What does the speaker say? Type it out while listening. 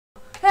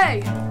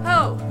Hey,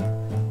 ho,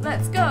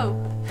 let's go.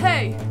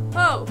 Hey,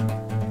 ho,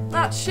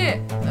 that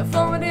shit. They're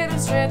forming in a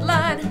straight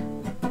line,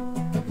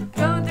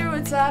 going through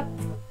a tap.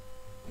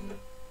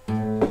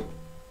 Where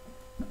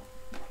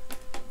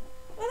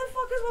the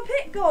fuck is my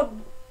pick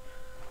gone?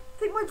 I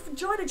think my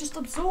vagina just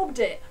absorbed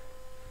it.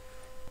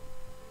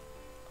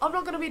 I'm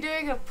not going to be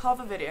doing a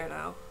cover video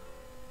now.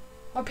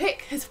 My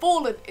pick has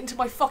fallen into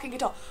my fucking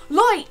guitar.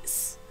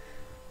 Lights!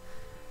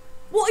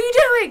 What are you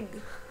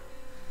doing?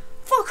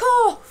 Fuck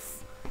off!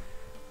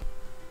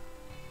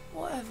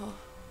 Whatever.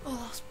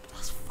 Oh,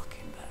 that's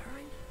fucking better,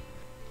 ain't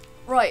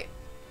it? Right,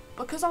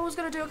 because I was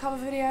going to do a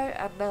cover video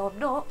and now I'm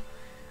not,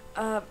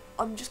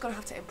 I'm just going to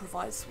have to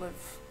improvise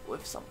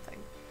with something.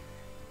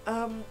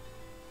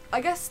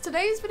 I guess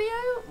today's video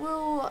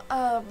will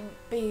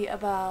be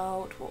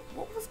about...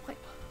 What was my...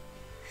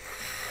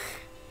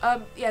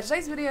 yeah,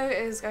 today's video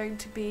is going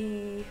to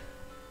be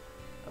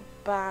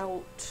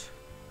about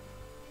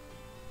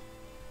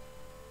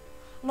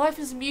life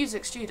as a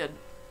music student.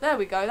 There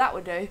we go, that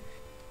would do.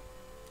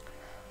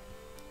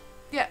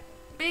 Yeah,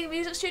 being a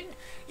music student,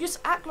 you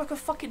just act like a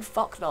fucking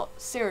fucknut,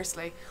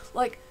 seriously.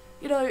 Like,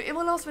 you know, in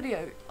my last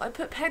video, I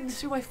put pens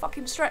through my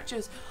fucking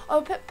stretchers. I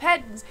would put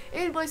pens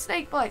in my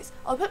snake bites.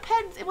 I would put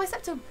pens in my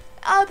septum.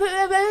 I put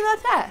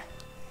there.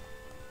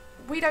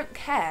 We don't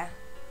care,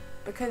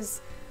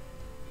 because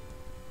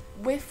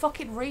we're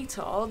fucking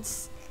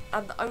retards,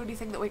 and the only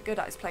thing that we're good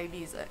at is playing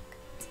music.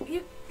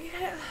 You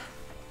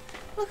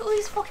look at all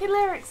these fucking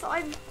lyrics that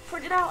I've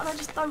printed out and I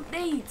just don't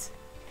need.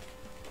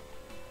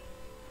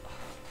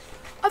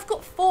 I've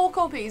got 4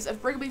 copies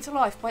of Bring Me to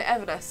Life by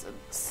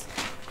Evanescence.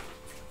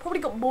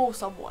 Probably got more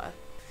somewhere.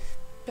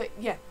 But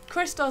yeah,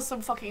 Chris does some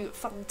fucking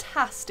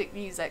fantastic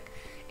music.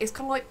 It's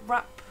kind of like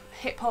rap,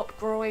 hip-hop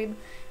growing.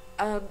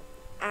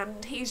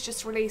 And he's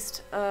just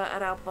released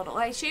an album on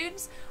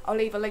iTunes. I'll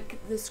leave a link in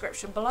the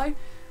description below.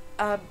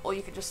 Or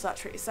you can just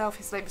search for it yourself.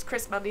 His name is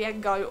Chris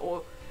Mandiango,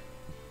 or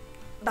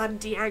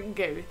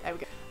Mandiango. There we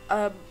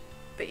go.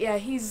 But yeah,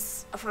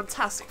 he's a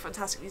fantastic,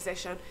 fantastic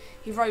musician.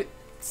 He wrote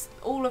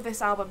all of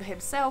this album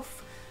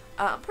himself.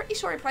 I'm pretty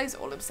sure he plays it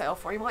all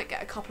himself, or he might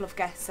get a couple of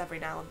guests every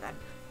now and then.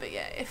 But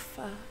yeah, if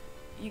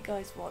you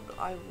guys want,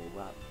 I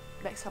will,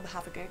 next time I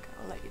have a gig,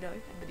 I'll let you know,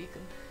 and then you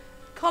can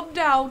come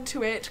down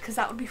to it, because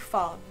that would be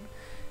fun.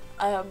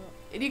 And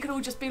you can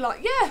all just be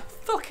like, yeah,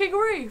 fucking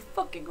agree,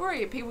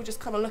 and people just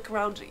kind of look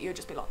around at you and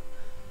just be like,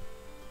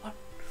 what?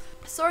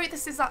 Sorry,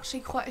 this is actually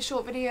quite a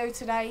short video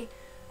today.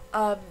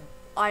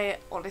 I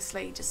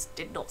honestly just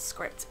did not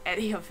script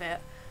any of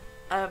it.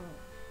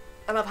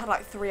 And I've had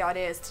like 3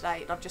 ideas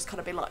today, and I've just kind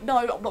of been like, no,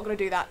 I'm not going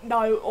to do that,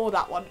 no, or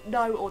that one,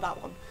 no, or that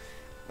one.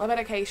 My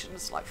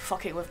medication's like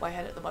fucking with my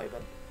head at the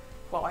moment.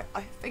 Well,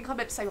 I think I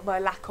meant to say with my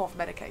lack of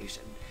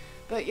medication.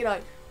 But, you know,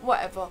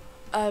 whatever.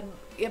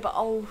 Yeah, but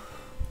I'll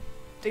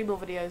do more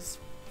videos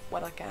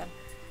when I can.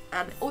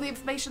 And all the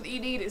information that you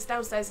need is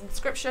downstairs in the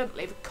description.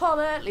 Leave a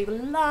comment, leave a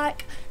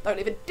like, don't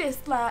leave a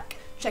dislike.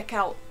 Check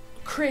out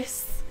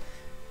Chris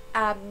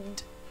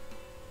and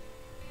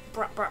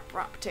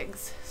brap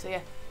things. So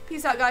yeah.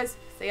 Peace out, guys.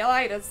 See you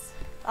later.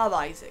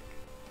 Amazing.